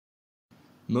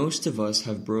Most of us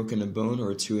have broken a bone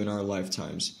or two in our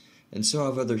lifetimes, and so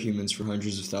have other humans for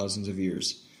hundreds of thousands of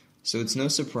years, so it's no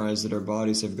surprise that our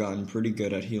bodies have gotten pretty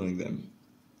good at healing them.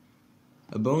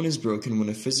 A bone is broken when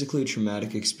a physically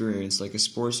traumatic experience like a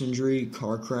sports injury,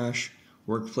 car crash,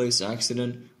 workplace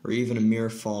accident, or even a mere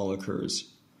fall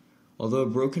occurs. Although a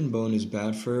broken bone is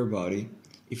bad for your body,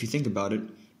 if you think about it,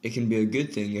 it can be a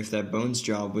good thing if that bone's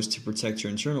job was to protect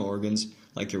your internal organs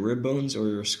like your rib bones or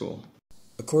your skull.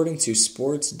 According to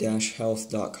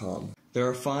sports-health.com, there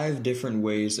are 5 different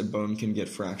ways a bone can get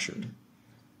fractured.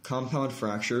 Compound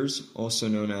fractures, also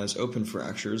known as open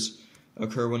fractures,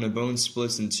 occur when a bone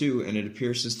splits in two and it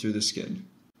pierces through the skin.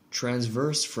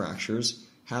 Transverse fractures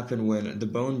happen when the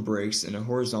bone breaks in a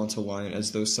horizontal line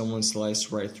as though someone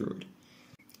sliced right through it.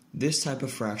 This type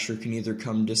of fracture can either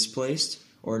come displaced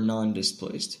or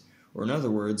non-displaced, or in other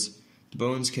words, the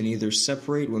bones can either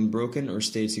separate when broken or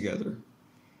stay together.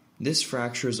 This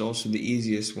fracture is also the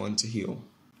easiest one to heal.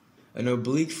 An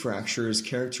oblique fracture is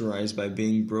characterized by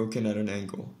being broken at an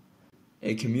angle.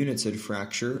 A comminuted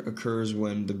fracture occurs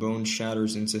when the bone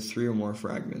shatters into 3 or more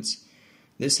fragments.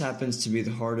 This happens to be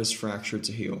the hardest fracture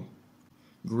to heal.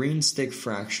 Green stick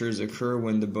fractures occur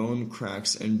when the bone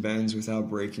cracks and bends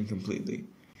without breaking completely.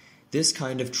 This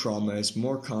kind of trauma is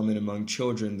more common among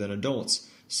children than adults,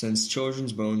 since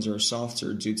children's bones are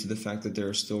softer due to the fact that they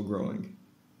are still growing.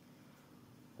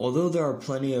 Although there are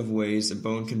plenty of ways a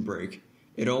bone can break,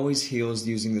 it always heals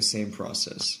using the same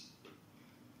process.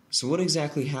 So what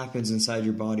exactly happens inside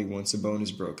your body once a bone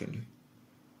is broken?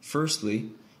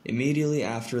 Firstly, immediately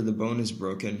after the bone is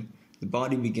broken, the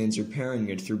body begins repairing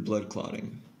it through blood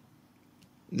clotting.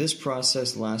 This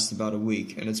process lasts about a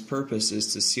week, and its purpose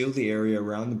is to seal the area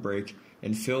around the break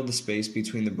and fill the space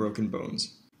between the broken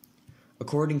bones.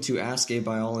 According to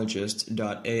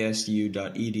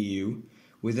askabiologist.asu.edu,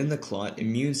 within the clot,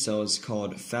 immune cells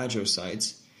called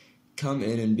phagocytes come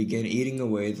in and begin eating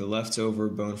away the leftover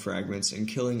bone fragments and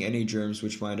killing any germs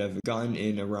which might have gotten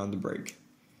in around the break.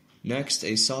 Next,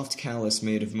 a soft callus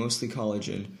made of mostly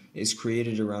collagen is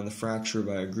created around the fracture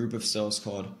by a group of cells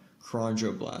called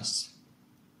chondroblasts.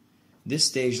 This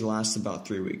stage lasts about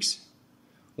 3 weeks.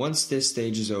 Once this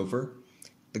stage is over,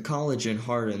 the collagen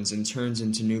hardens and turns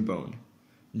into new bone.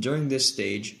 During this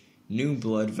stage, new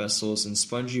blood vessels and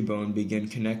spongy bone begin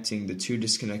connecting the 2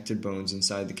 disconnected bones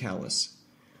inside the callus.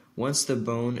 Once the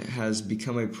bone has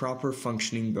become a proper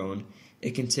functioning bone,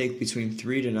 it can take between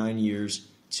 3 to 9 years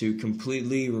to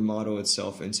completely remodel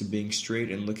itself into being straight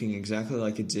and looking exactly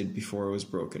like it did before it was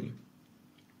broken.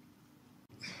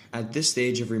 At this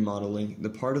stage of remodeling, the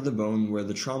part of the bone where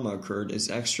the trauma occurred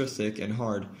is extra thick and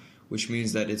hard, which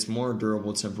means that it's more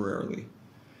durable temporarily.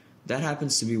 That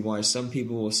happens to be why some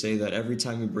people will say that every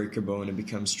time you break a bone it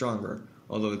becomes stronger,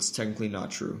 although it's technically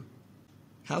not true.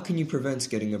 How can you prevent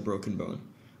getting a broken bone?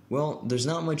 Well, there's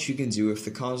not much you can do if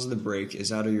the cause of the break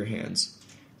is out of your hands.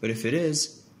 But if it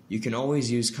is, you can always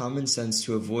use common sense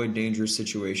to avoid dangerous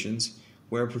situations,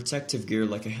 wear protective gear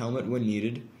like a helmet when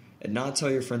needed, and not tell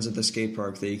your friends at the skate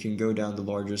park that you can go down the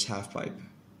largest halfpipe.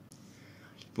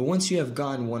 But once you have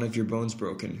gotten one of your bones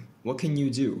broken, what can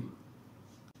you do?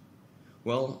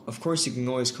 Well, of course you can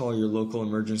always call your local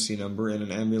emergency number and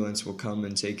an ambulance will come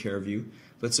and take care of you,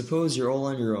 but suppose you're all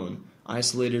on your own,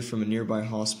 isolated from a nearby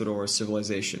hospital or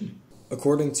civilization.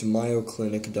 According to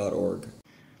mayoclinic.org,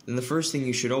 then the first thing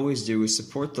you should always do is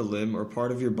support the limb or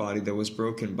part of your body that was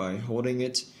broken by holding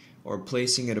it or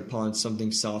placing it upon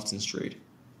something soft and straight.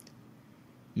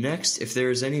 Next, if there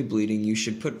is any bleeding, you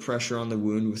should put pressure on the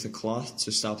wound with a cloth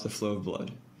to stop the flow of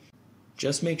blood.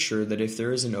 Just make sure that if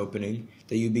there is an opening,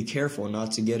 that you be careful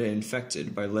not to get it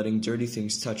infected by letting dirty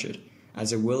things touch it,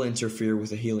 as it will interfere with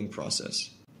the healing process.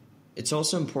 It's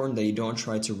also important that you don't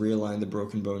try to realign the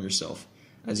broken bone yourself,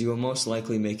 as you will most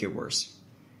likely make it worse.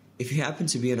 If you happen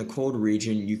to be in a cold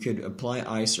region, you could apply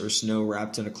ice or snow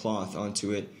wrapped in a cloth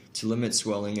onto it to limit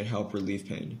swelling and help relieve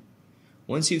pain.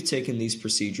 Once you've taken these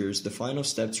procedures, the final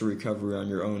step to recovery on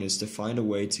your own is to find a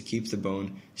way to keep the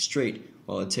bone straight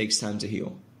while it takes time to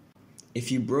heal. If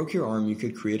you broke your arm, you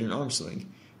could create an arm sling,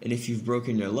 and if you've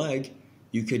broken your leg,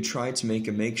 you could try to make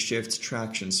a makeshift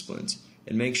traction splint,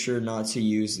 and make sure not to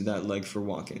use that leg for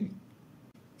walking.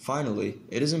 Finally,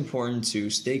 it is important to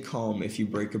stay calm if you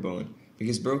break a bone,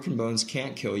 because broken bones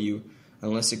can't kill you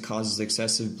unless it causes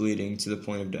excessive bleeding to the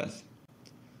point of death.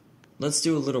 Let's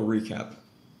do a little recap.